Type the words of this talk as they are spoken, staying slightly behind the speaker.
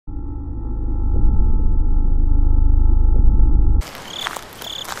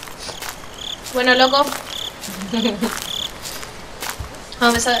Bueno, loco.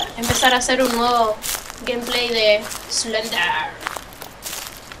 Vamos a empezar a hacer un nuevo gameplay de Slender.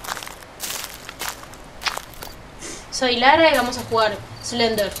 Soy Lara y vamos a jugar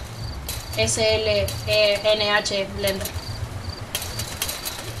Slender. S-L-E-N-H, Slender.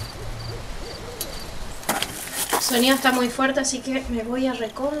 El sonido está muy fuerte, así que me voy a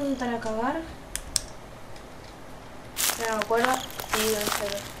recontra acabar. No me acuerdo.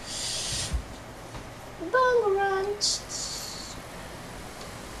 Bang Ranch.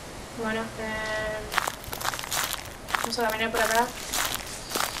 Bueno, vamos a caminar por acá.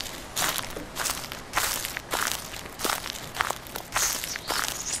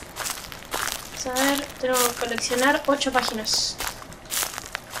 Vamos a ver, tengo que coleccionar 8 páginas.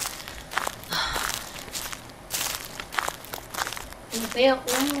 No veo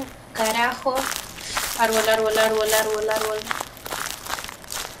un carajo. Árbol, árbol, árbol, árbol, árbol.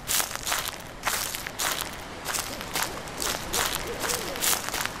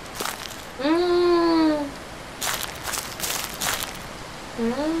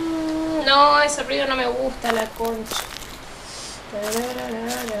 No, ese ruido no me gusta, la concha.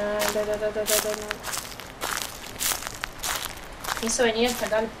 Me hizo venir hasta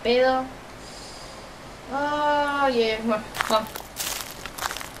acá el pedo. Ay, bueno, vamos.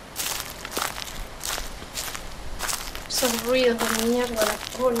 Esos ruidos de mierda, la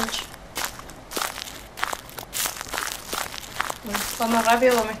concha. Bueno, vamos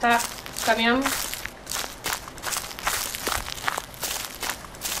rápido como está caminando.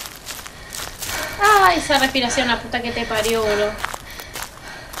 Ay, esa respiración, la puta que te parió, boludo.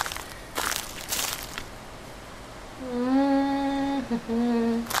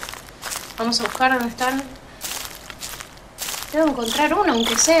 Vamos a buscar dónde están. Debo encontrar uno,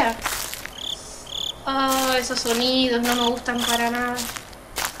 aunque sea. Esos sonidos no me gustan para nada.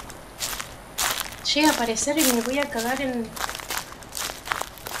 Llega a aparecer y me voy a cagar en...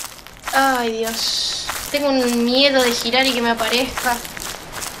 Ay, Dios. Tengo un miedo de girar y que me aparezca.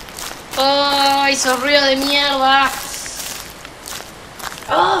 ¡Ay, esos ruidos de mierda!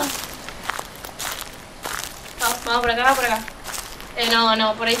 ¡Oh! Vamos por acá, por acá.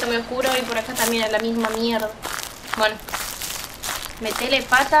 No, por ahí está muy oscuro y por acá también es la misma mierda. Bueno. Metele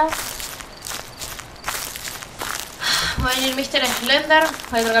pata. Va a venir Mr. Slender.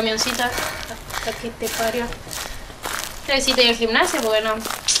 Hay otro camioncito. Hasta que te parió. Necesito ir al gimnasio porque no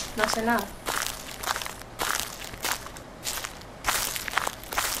sé nada.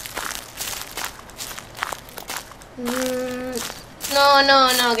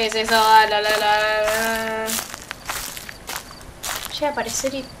 No, ¿qué es eso? Llega a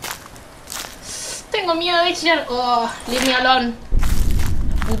aparecer y... Tengo miedo de girar. Oh, leave me alone.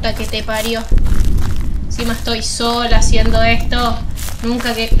 Puta que te parió. Encima estoy sola haciendo esto.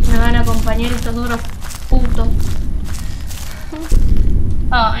 Nunca que me van a acompañar estos duros putos.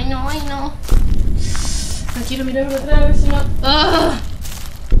 Ay, no. No quiero mirar por atrás a ver si no... ¡Ah!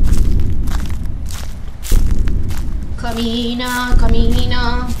 Camina.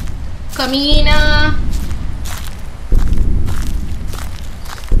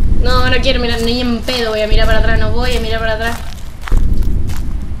 No quiero mirar ni en pedo. Voy a mirar para atrás, no voy a mirar para atrás.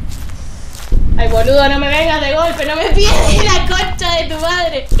 Ay, boludo, no me vengas de golpe, no me pierdes la concha de tu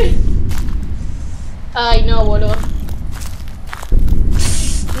madre. Ay, no, boludo.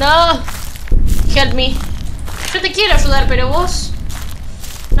 No. Help me. Yo te quiero ayudar, pero vos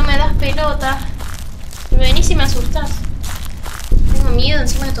no me das pelota. Y me venís y me asustás. Tengo miedo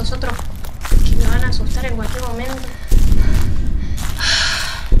encima de estos otros que me van a asustar en cualquier momento.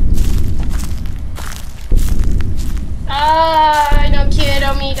 Ay, no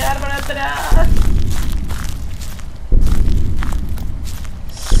quiero mirar para atrás.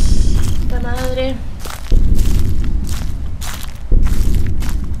 La madre.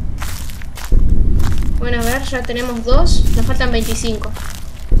 Bueno, a ver, ya tenemos 2. Nos faltan 25.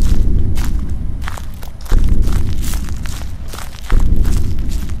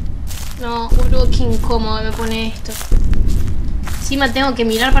 No, boludo, qué incómodo me pone esto. Encima tengo que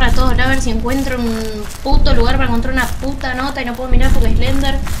mirar para todos lados a ver si encuentro un puto lugar para encontrar una puta nota y no puedo mirar porque es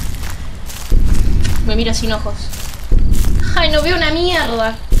Slender. Me mira sin ojos. Ay, no veo una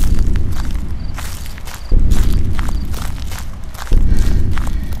mierda.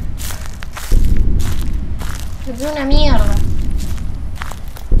 No veo una mierda.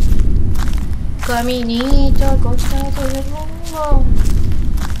 Caminito al costado del rumbo.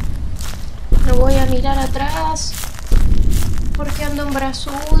 No voy a mirar atrás. Porque ando en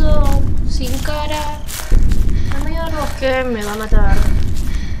brazudo, sin cara. No me da que me va a matar.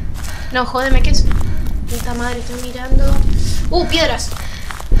 No, jódeme, que es... Puta madre, estoy mirando... ¡Piedras!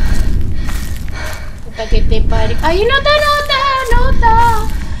 puta que te pare. ¡Ay, nota!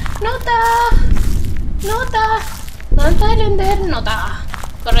 ¿Dónde está el Ender? Nota.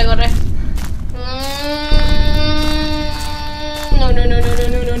 Corre.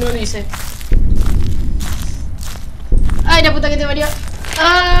 No, dice. ¡Ay, la puta que te parió!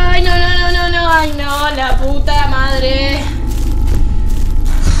 ¡Ay, no! ¡Ay, no! ¡La puta madre!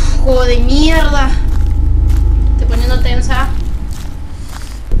 ¡Juego de mierda! Estoy poniendo tensa.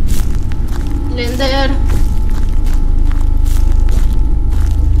 Lender.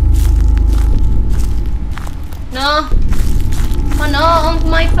 No. Oh no,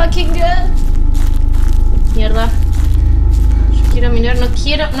 my fucking god. Mierda. Yo quiero mirar, no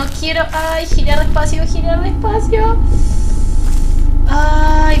quiero. Ay, girar despacio.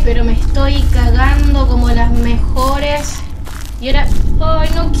 Ay, pero me estoy cagando como las mejores. Y ahora, ay,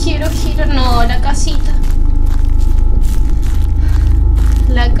 no quiero girar. No, la casita.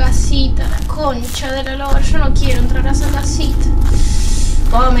 La concha de la lora. Yo no quiero entrar a esa casita.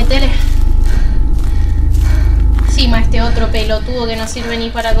 Vamos a meterle. Encima este otro pelotudo que no sirve ni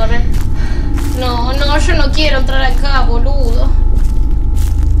para correr. No, yo no quiero entrar acá, boludo.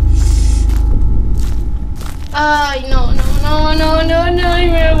 Ay, no. Ay,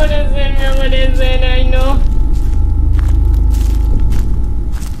 me aparecen, ay, no.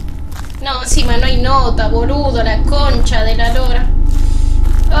 No, encima no hay nota, boludo, la concha de la lora.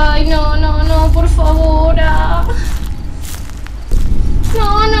 Ay, no, por favor.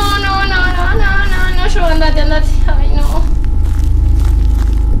 No, yo andate. Ay, no.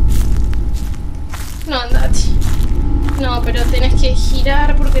 No, andate. No, pero tenés que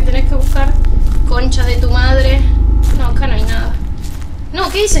girar porque tenés que buscar concha de tu madre. No, acá no hay nada. No,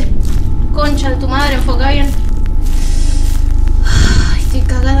 ¿qué dice? Concha de tu madre, enfoca bien. Ay, estoy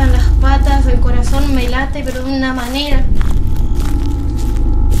cagada en las patas, el corazón me late, pero de una manera.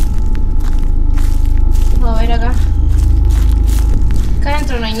 Vamos a ver acá. Acá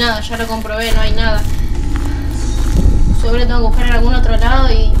adentro no hay nada, ya lo comprobé, no hay nada. Seguro tengo que buscar en algún otro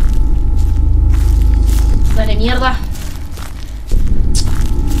lado y... Dale, mierda.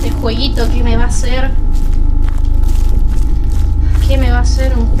 Este jueguito, ¿qué me va a hacer? ¿Qué me va a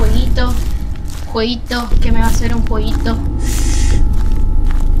hacer un jueguito? ¿Qué me va a hacer un jueguito?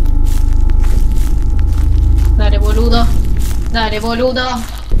 Dale, boludo.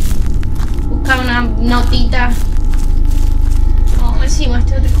 Busca una notita. No, encima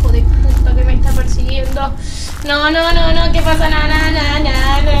este otro hijo de puta que me está persiguiendo. No, ¿qué pasa? No,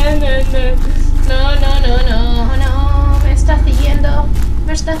 me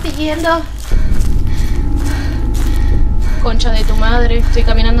estás siguiendo. Concha de tu madre, estoy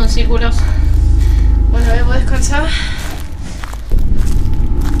caminando en círculos. Bueno, voy a descansar.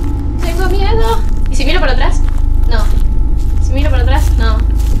 Tengo miedo. ¿Y si miro para atrás? No. Si miro para atrás, no.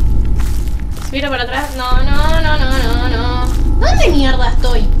 Si miro para atrás, no. ¿Dónde mierda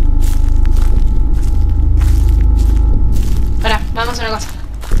estoy? Pará, vamos a una cosa.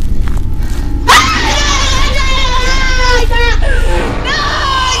 ¡Ay,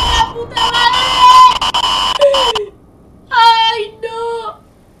 la puta madre! ¡Ay, no!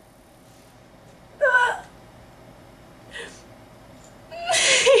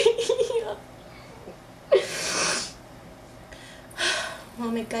 No,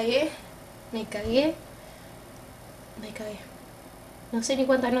 me cagué. No sé ni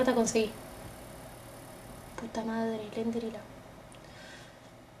cuántas notas conseguí. Puta madre, Lender y la...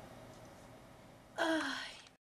 Ay.